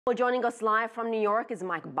Well, joining us live from New York is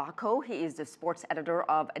Mike Bako. He is the sports editor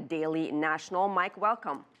of Daily National. Mike,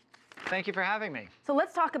 welcome. Thank you for having me. So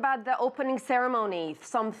let's talk about the opening ceremony.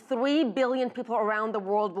 Some 3 billion people around the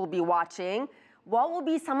world will be watching. What will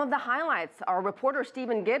be some of the highlights? Our reporter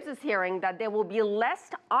Stephen Gibbs is hearing that they will be less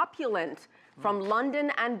opulent from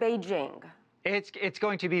London and Beijing. It's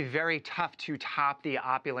going to be very tough to top the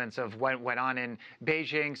opulence of what went on in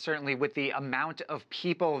Beijing, certainly with the amount of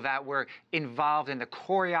people that were involved in the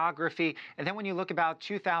choreography. And then when you look about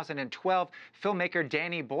 2012, filmmaker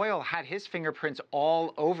Danny Boyle had his fingerprints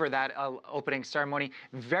all over that opening ceremony.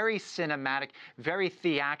 Very cinematic, very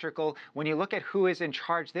theatrical. When you look at who is in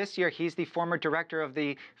charge this year, he's the former director of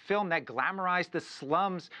the film that glamorized the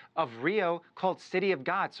slums of Rio called City of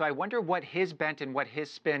God. So I wonder what his bent and what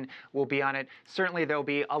his spin will be on it. Certainly there'll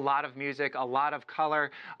be a lot of music, a lot of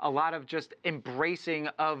color, a lot of just embracing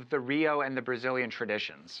of the Rio and the Brazilian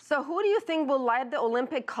traditions. So who do you think will light the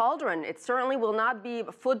Olympic cauldron? It certainly will not be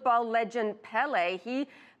football legend Pelé. He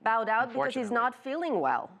bowed out because he's not feeling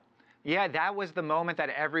well. Yeah, that was the moment that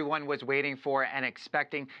everyone was waiting for and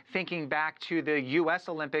expecting. Thinking back to the U.S.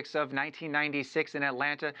 Olympics of 1996 in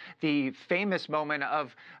Atlanta, the famous moment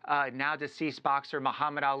of now deceased boxer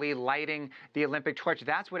Muhammad Ali lighting the Olympic torch.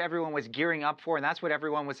 That's what everyone was gearing up for, and that's what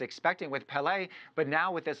everyone was expecting with Pelé. But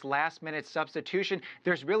now with this last-minute substitution,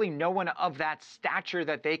 there's really no one of that stature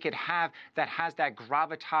that they could have that has that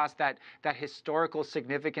gravitas, that historical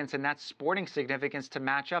significance, and that sporting significance to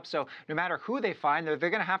match up. So no matter who they find, they're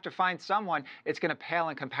going to have to find someone. It's going to pale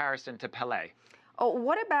in comparison to Pelé. Oh,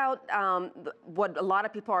 what about what a lot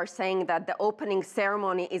of people are saying, that the opening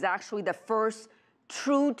ceremony is actually the first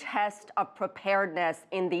true test of preparedness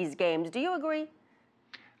in these games? Do you agree?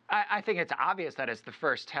 I think it's obvious that it's the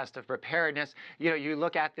first test of preparedness. You know, you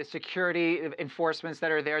look at the security enforcements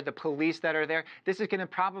that are there, the police that are there. This is going to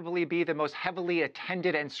probably be the most heavily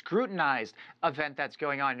attended and scrutinized event that's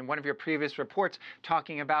going on. In one of your previous reports,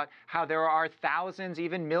 talking about how there are thousands,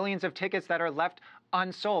 even millions of tickets that are left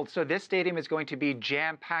unsold. So this stadium is going to be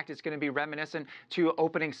jam-packed. It's going to be reminiscent to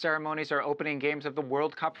opening ceremonies or opening games of the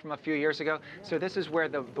World Cup from a few years ago. So this is where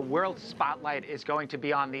the world spotlight is going to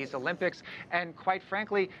be on these Olympics. And quite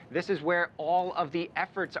frankly, this is where all of the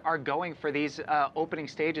efforts are going for these opening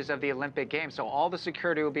stages of the Olympic Games. So all the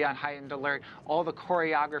security will be on heightened alert, all the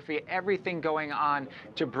choreography, everything going on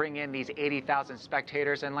to bring in these 80,000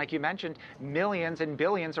 spectators. And like you mentioned, millions and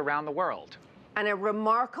billions around the world. And a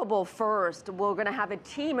remarkable first, we're going to have a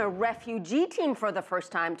team, a refugee team for the first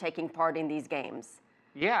time taking part in these games.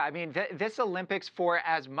 Yeah, I mean, this Olympics, for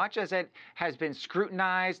as much as it has been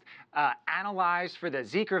scrutinized, analyzed for the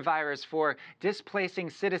Zika virus, for displacing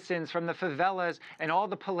citizens from the favelas and all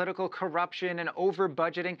the political corruption and over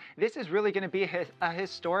budgeting, this is really going to be a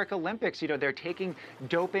historic Olympics. You know, they're taking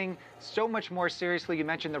doping so much more seriously. You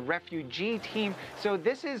mentioned the refugee team. So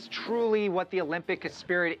this is truly what the Olympic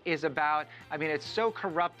spirit is about. I mean, it's so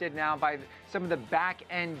corrupted now by some of the back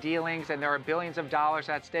end dealings, and there are billions of dollars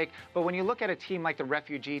at stake. But when you look at a team like the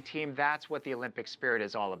refugee team, that's what the Olympic spirit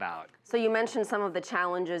is all about. So you mentioned some of the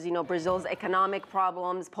challenges, you know, Brazil's economic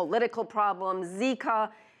problems, political problems, Zika.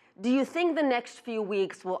 Do you think the next few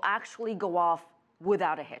weeks will actually go off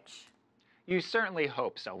without a hitch? You certainly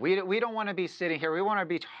hope so. We don't want to be sitting here. We want to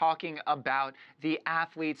be talking about the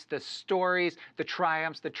athletes, the stories, the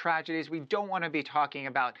triumphs, the tragedies. We don't want to be talking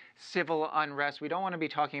about civil unrest. We don't want to be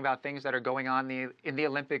talking about things that are going on in the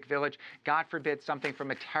Olympic Village. God forbid something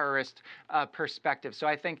from a terrorist perspective. So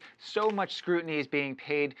I think so much scrutiny is being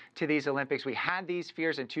paid to these Olympics. We had these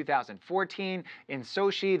fears in 2014 in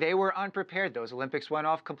Sochi. They were unprepared. Those Olympics went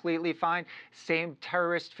off completely fine. Same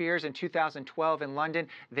terrorist fears in 2012 in London.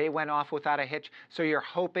 They went off without a hitch. So you're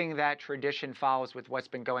hoping that tradition follows with what's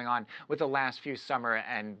been going on with the last few summer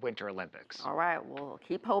and winter Olympics. All right, we'll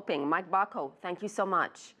keep hoping. Mike Bako, thank you so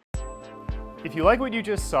much. If you like what you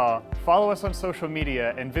just saw, follow us on social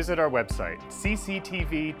media and visit our website,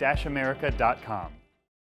 cctv-america.com.